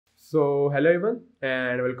So hello everyone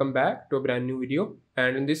and welcome back to a brand new video,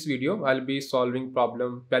 and in this video I'll be solving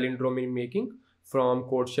problem palindrome in making from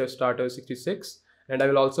Codechef starter 66, and I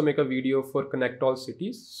will also make a video for connect all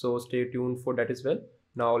cities, so stay tuned for that as well.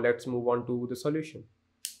 Now let's move on to the solution.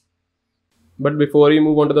 But before we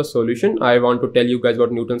move on to the solution, I want to tell you guys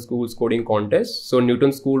about Newton School's coding contest. So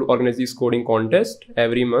Newton School organizes coding contest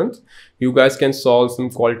every month. You guys can solve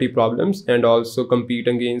some quality problems and also compete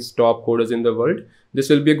against top coders in the world. This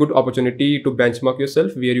will be a good opportunity to benchmark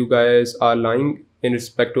yourself where you guys are lying in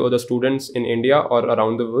respect to other students in India or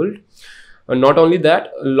around the world. Not only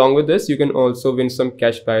that, along with this, you can also win some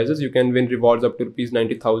cash prizes. You can win rewards up to rupees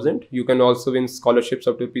 90,000. You can also win scholarships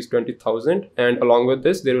up to rupees 20,000. And along with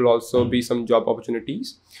this, there will also be some job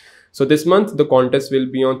opportunities. So this month, the contest will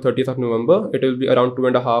be on 30th of November. It will be around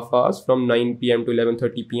 2.5 hours from 9 p.m. to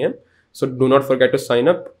 11:30 p.m. So do not forget to sign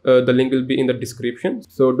up. The link will be in the description.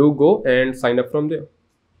 So do go and sign up from there.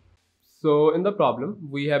 So in the problem,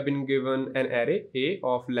 we have been given an array A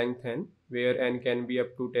of length n, where n can be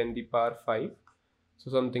up to 10 to the power 5.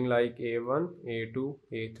 So something like A1, A2,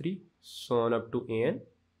 A3, so on up to An.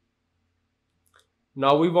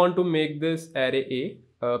 Now we want to make this array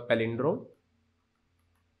A a palindrome.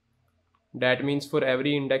 That means for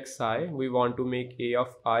every index I, we want to make A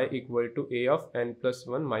of I equal to A of n plus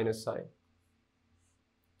 1 minus I.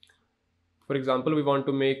 For example, we want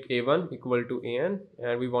to make A1 equal to An,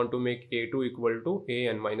 and we want to make A2 equal to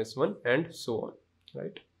An minus 1, and so on,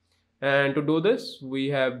 right? And to do this, we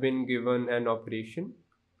have been given an operation.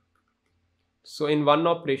 So in one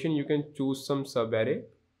operation, you can choose some subarray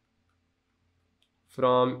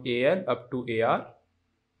from AL up to AR,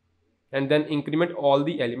 and then increment all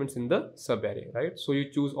the elements in the subarray, right? So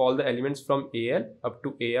you choose all the elements from AL up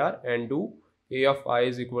to AR and do A of I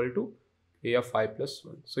is equal to A of I plus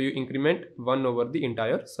 1. So you increment 1 over the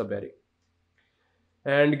entire subarray.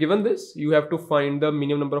 And given this, you have to find the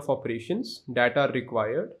minimum number of operations that are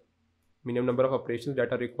required. Minimum number of operations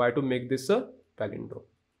that are required to make this a palindrome.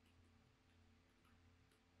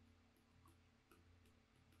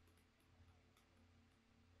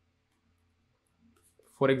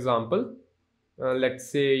 For example,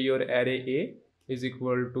 let's say your array A is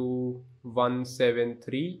equal to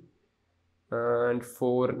 173 and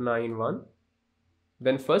 491.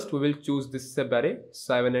 Then first we will choose this subarray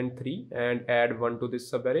 7 and 3 and add 1 to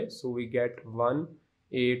this subarray. So we get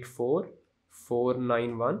 184,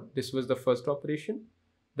 491. This was the first operation.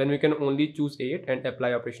 Then we can only choose 8 and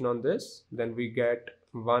apply operation on this. Then we get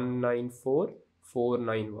 194,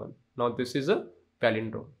 491. Now this is a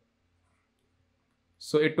palindrome.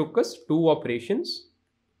 So it took us 2 operations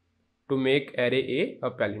to make array A a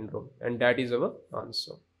palindrome, and that is our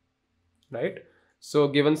answer, right? So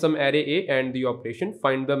given some array A and the operation,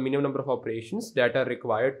 find the minimum number of operations that are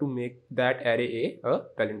required to make that array A a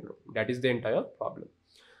palindrome. That is the entire problem.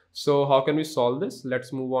 So how can we solve this?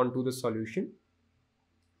 Let's move on to the solution.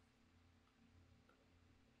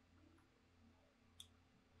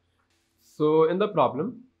 So in the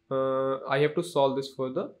problem, I have to solve this for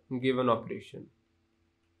the given operation.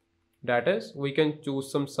 That is, we can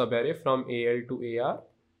choose some subarray from AL to AR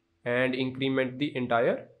and increment the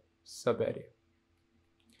entire subarray.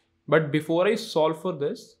 But before I solve for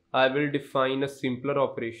this, I will define a simpler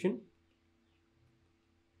operation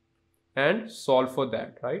and solve for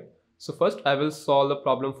that, right? So first I will solve the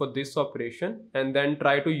problem for this operation and then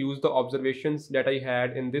try to use the observations that I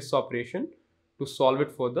had in this operation to solve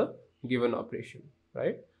it for the given operation,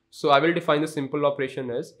 right? So I will define the simple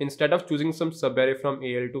operation as, instead of choosing some subarray from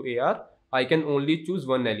AL to AR, I can only choose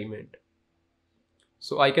one element.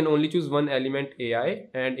 So I can only choose one element AI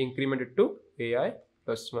and increment it to AI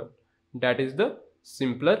plus 1. That is the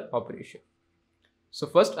simpler operation. So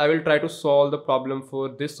first I will try to solve the problem for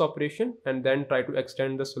this operation and then try to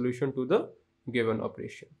extend the solution to the given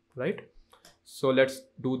operation, right? So let's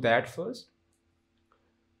do that first.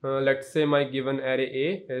 Let's say my given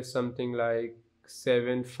array A is something like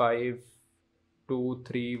 7, 5, 2,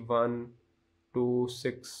 3, 1, 2,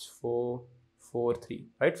 6, 4, 4, 3,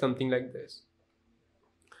 right? Something like this.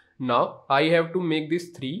 Now I have to make this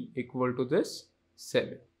 3 equal to this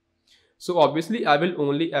 7. So obviously I will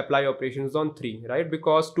only apply operations on 3, right?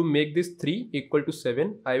 Because to make this 3 equal to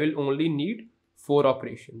 7, I will only need 4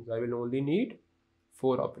 operations. I will only need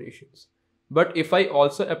 4 operations. But if I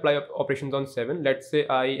also apply operations on 7, let's say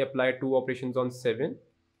I apply 2 operations on 7,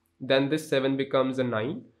 then this 7 becomes a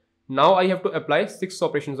 9. Now I have to apply 6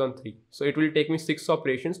 operations on 3. So it will take me 6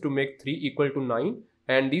 operations to make 3 equal to 9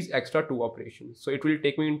 and these extra 2 operations. So it will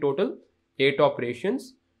take me in total 8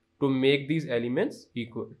 operations to make these elements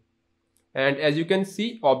equal. And as you can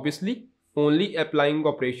see, obviously only applying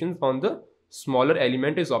operations on the smaller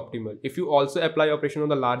element is optimal. If you also apply operation on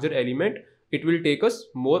the larger element, it will take us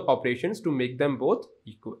more operations to make them both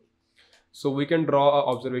equal. So we can draw an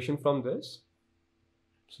observation from this.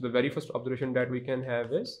 So the very first observation that we can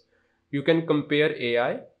have is, you can compare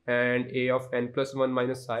ai and a of n plus 1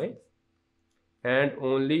 minus I and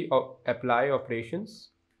only apply operations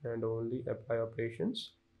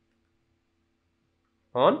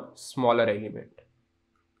on smaller element,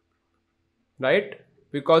 right?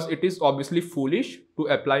 Because it is obviously foolish to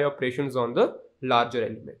apply operations on the larger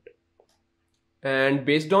element. And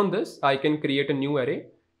based on this, I can create a new array.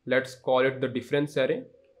 Let's call it the difference array,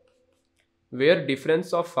 where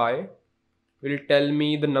difference of I will tell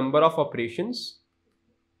me the number of operations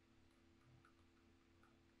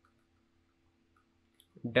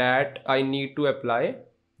that I need to apply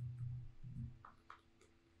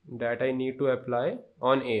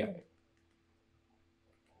on AI.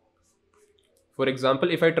 For example,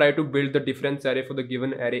 if I try to build the difference array for the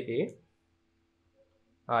given array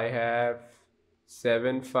A, I have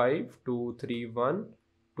 7, 5, 2, 3, 1,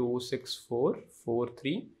 2, 6, 4, 4,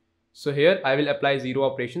 3. So here I will apply 0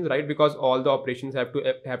 operations, right? Because all the operations have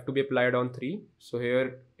to be applied on 3. So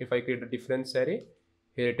here, if I create a difference array,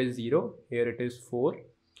 here it is 0, here it is 4.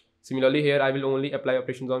 Similarly, here I will only apply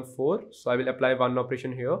operations on 4. So I will apply 1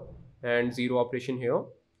 operation here and 0 operation here.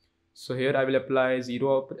 So here I will apply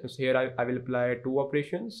 0. Here I will apply 2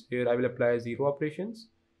 operations. Here I will apply 0 operations.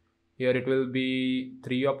 Here it will be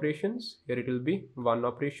 3 operations. Here it will be 1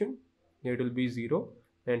 operation. Here it will be 0,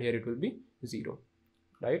 and here it will be 0,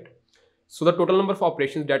 right? So the total number of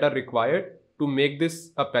operations that are required to make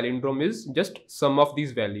this a palindrome is just sum of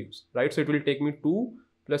these values, right? So it will take me 2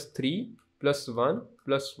 plus 3 plus 1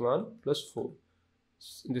 plus 1 plus 4.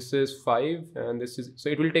 This is 5 and this is, so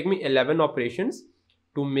it will take me 11 operations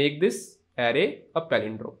to make this array a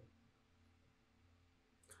palindrome.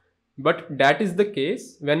 But that is the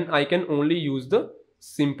case when I can only use the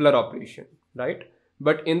simpler operation, right?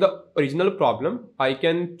 But in the original problem, I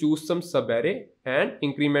can choose some subarray and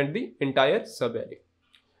increment the entire subarray.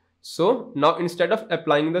 So now instead of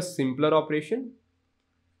applying the simpler operation,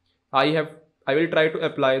 I will try to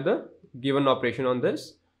apply the given operation on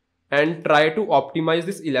this and try to optimize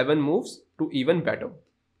this 11 moves to even better.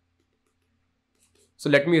 So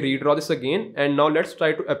let me redraw this again, and now let's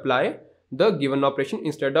try to apply the given operation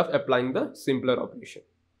instead of applying the simpler operation,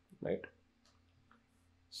 right?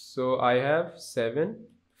 So I have 7,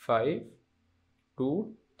 5,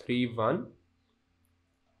 2, 3, 1.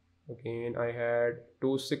 Again, I had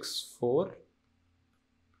 2, 6, 4,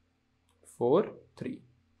 4, 3.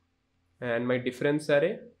 And my difference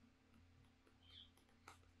array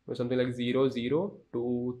was something like 0, 0,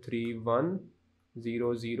 2, 3, 1,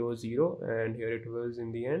 0, 0, 0. And here it was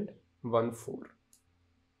in the end 1, 4.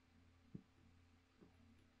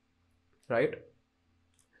 Right?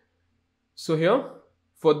 So here,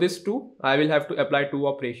 for this 2, I will have to apply 2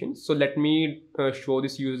 operations. So let me show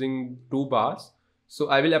this using 2 bars. So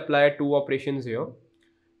I will apply 2 operations here.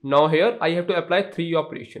 Now here I have to apply 3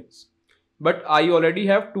 operations. But I already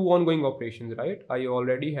have 2 ongoing operations, right? I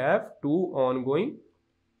already have 2 ongoing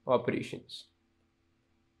operations.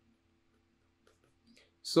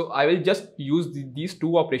 So I will just use these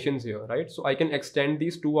 2 operations here, right? So I can extend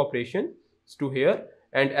these 2 operations to here.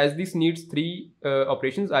 And as this needs 3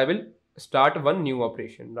 operations, I will start 1 new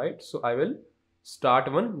operation, right? So I will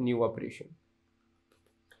start 1 new operation.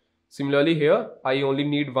 Similarly here, I only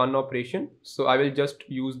need 1 operation. So I will just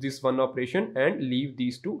use this 1 operation and leave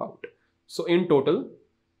these 2 out. So in total,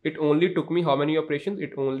 it only took me how many operations?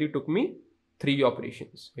 It only took me 3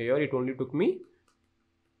 operations. Here it only took me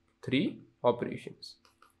 3 operations.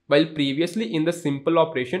 While previously in the simple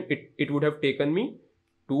operation, it would have taken me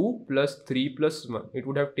 2 plus 3 plus 1. It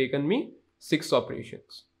would have taken me 6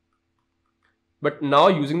 operations. But now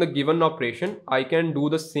using the given operation, I can do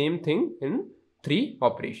the same thing in 3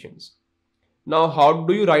 operations. Now, how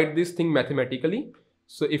do you write this thing mathematically?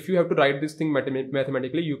 So if you have to write this thing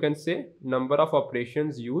mathematically, you can say number of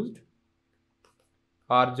operations used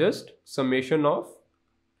are just summation of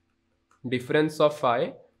difference of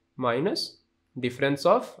I minus difference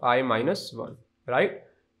of I minus 1, right?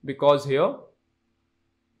 Because here,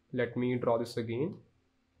 let me draw this again.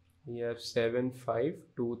 We have 7, 5,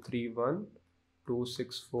 2, 3, 1, 2,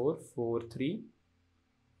 6, 4, 4, 3.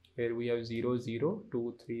 Here we have 0, 0,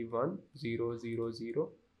 2, 3, 1, 0, 0, 0,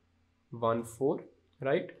 1, 4,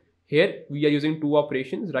 right? Here we are using 2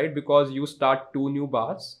 operations, right? Because you start 2 new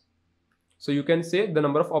bars. So you can say the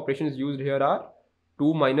number of operations used here are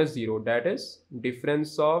 2 minus 0. That is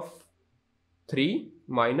difference of 3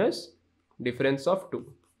 minus difference of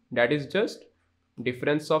 2. That is just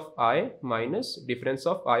difference of I minus difference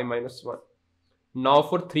of I minus 1. Now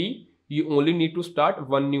for 3, you only need to start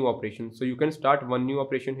one new operation. So you can start one new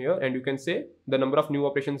operation here, and you can say the number of new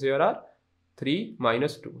operations here are 3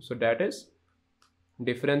 minus 2. So that is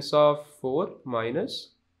difference of 4 minus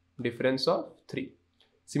difference of 3.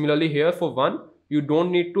 Similarly here for 1, you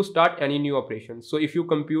don't need to start any new operation. So if you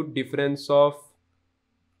compute difference of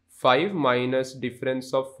 5 minus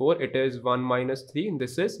difference of 4, it is 1 minus 3, and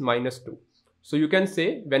this is minus 2. So you can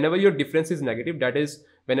say whenever your difference is negative, that is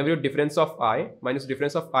whenever your difference of I minus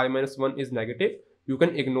difference of I minus 1 is negative, you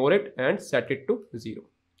can ignore it and set it to 0,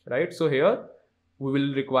 right? So here we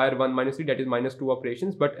will require 1 minus 3, that is minus 2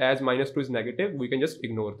 operations, but as minus 2 is negative, we can just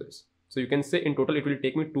ignore this. So you can say in total it will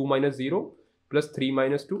take me 2 minus 0 plus 3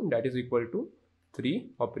 minus 2, that is equal to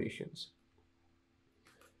 3 operations.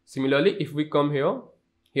 Similarly, if we come here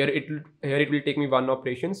it will take me 1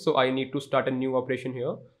 operation, so I need to start a new operation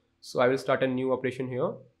here. So I will start a new operation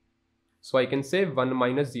here. So I can say 1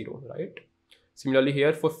 minus 0, right? Similarly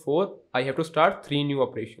here for 4, I have to start 3 new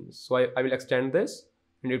operations. So I will extend this,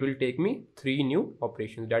 and it will take me 3 new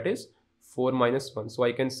operations, that is 4 minus 1. So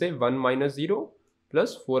I can say 1 minus 0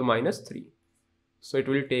 plus 4 minus 3. So it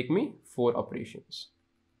will take me 4 operations.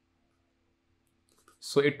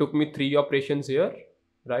 So it took me 3 operations here,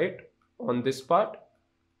 right, on this part,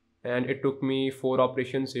 and it took me 4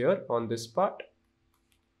 operations here on this part.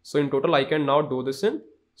 So in total, I can now do this in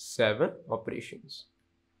 7 operations.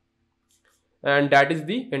 And that is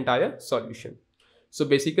the entire solution. So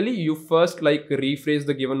basically, you first rephrase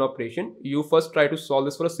the given operation. You first try to solve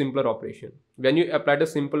this for a simpler operation. When you apply the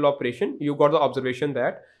simple operation, you got the observation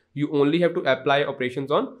that you only have to apply operations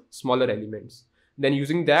on smaller elements. Then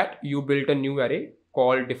using that, you built a new array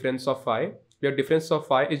called difference of I. Where difference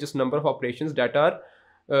of I is just number of operations that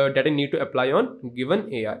I need to apply on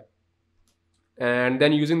given AI. And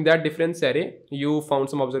then using that difference array, you found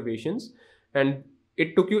some observations, and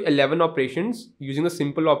it took you 11 operations using a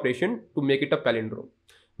simple operation to make it a palindrome.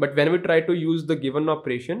 But when we tried to use the given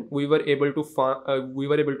operation, we were able to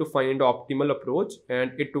find the optimal approach,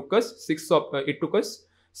 and it took us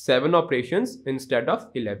 7 operations instead of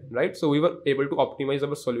 11, right? So we were able to optimize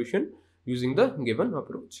our solution using the given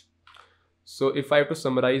approach. So if I have to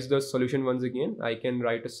summarize the solution once again, I can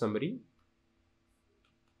write a summary.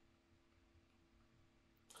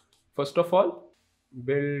 First of all,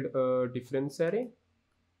 build a difference array,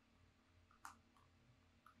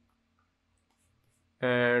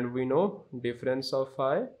 and we know difference of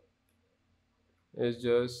I is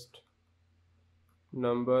just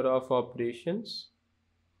number of operations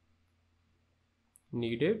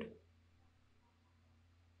needed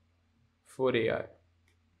for AI,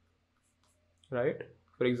 right?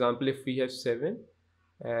 For example, if we have 7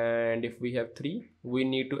 and if we have 3, we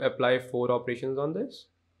need to apply 4 operations on this.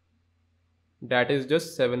 That is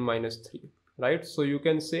just 7 minus 3, right? So you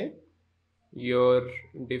can say your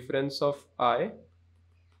difference of I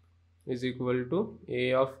is equal to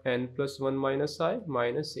A of n plus 1 minus I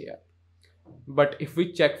minus AI. But if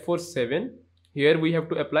we check for 7, here we have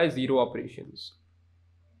to apply 0 operations.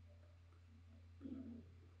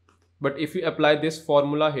 But if you apply this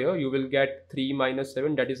formula here, you will get 3 minus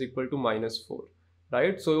 7, that is equal to minus 4,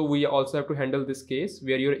 right? So we also have to handle this case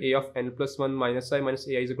where your A of n plus 1 minus I minus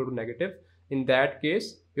AI is equal to negative. In that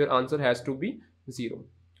case, your answer has to be 0.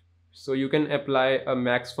 So you can apply a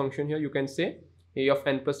max function here. You can say A of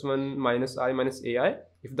n plus 1 minus I minus AI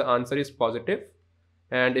if the answer is positive,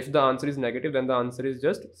 and if the answer is negative, then the answer is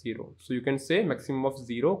just 0. So you can say maximum of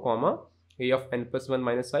 0 comma A of n plus 1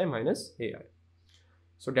 minus I minus AI.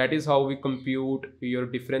 So that is how we compute your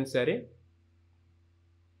difference array,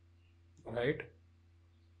 right?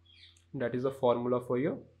 That is the formula for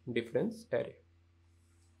your difference array.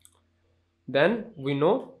 Then we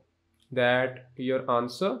know that your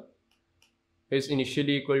answer is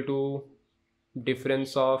initially equal to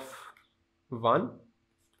difference of 1,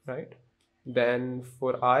 right? Then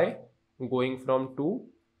for I going from 2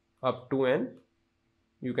 up to n,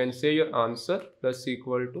 you can say your answer plus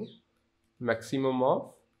equal to maximum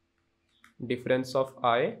of difference of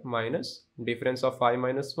I minus difference of I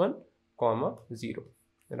minus 1 comma 0,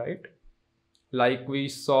 right? Like we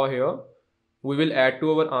saw here, we will add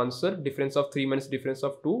to our answer difference of 3 minus difference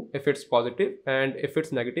of 2 if it's positive, and if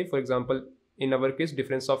it's negative, for example, in our case,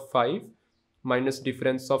 difference of 5 minus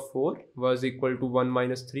difference of 4 was equal to 1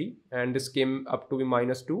 minus 3, and this came up to be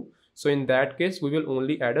minus 2. So in that case, we will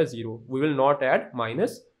only add a 0. We will not add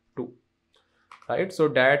minus 2, right? So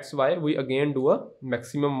that's why we again do a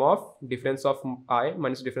maximum of difference of I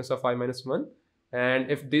minus difference of I minus 1.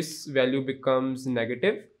 And if this value becomes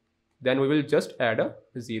negative, then we will just add a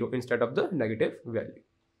 0 instead of the negative value.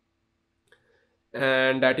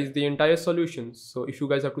 And that is the entire solution. So if you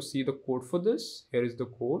guys have to see the code for this, here is the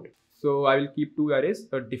code. So I will keep two arrays,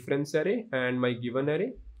 a difference array and my given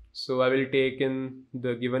array. So I will take in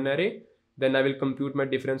the given array, then I will compute my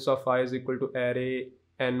difference of I is equal to array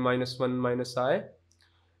n minus 1 minus I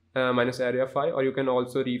minus array of I, or you can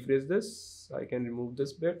also rephrase this. I can remove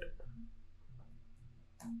this bit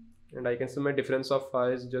and I can say my difference of I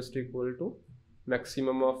is just equal to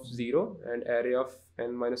maximum of 0 and array of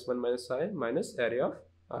n minus 1 minus I minus array of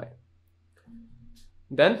I.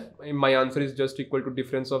 Then my answer is just equal to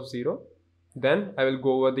difference of 0. Then I will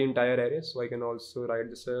go over the entire array, so I can also write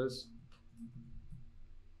this as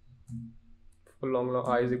for long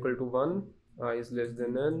I is equal to 1, I is less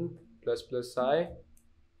than n, plus plus I,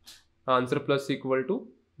 answer plus equal to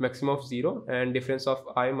maximum of 0 and difference of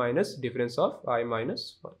I minus difference of I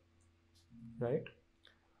minus 1, right?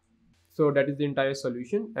 So that is the entire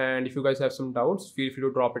solution, and if you guys have some doubts, feel free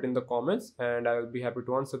to drop it in the comments and I will be happy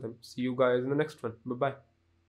to answer them. See you guys in the next one. Bye bye.